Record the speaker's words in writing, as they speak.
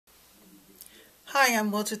Hi,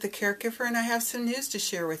 I'm Mildred the Caregiver, and I have some news to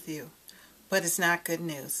share with you. But it's not good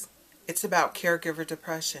news. It's about caregiver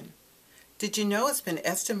depression. Did you know it's been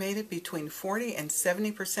estimated between 40 and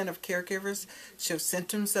 70% of caregivers show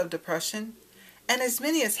symptoms of depression? And as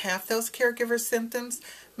many as half those caregiver symptoms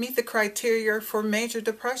meet the criteria for major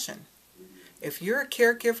depression. If you're a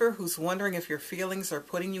caregiver who's wondering if your feelings are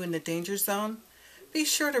putting you in the danger zone, be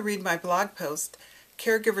sure to read my blog post,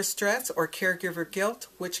 Caregiver Stress or Caregiver Guilt,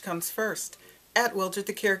 Which Comes First, at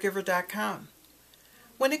wildredthecaregiver.com.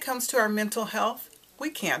 When it comes to our mental health, we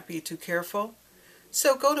can't be too careful.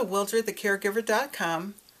 So go to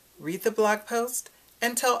wildredthecaregiver.com, read the blog post,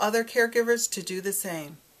 and tell other caregivers to do the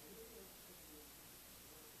same.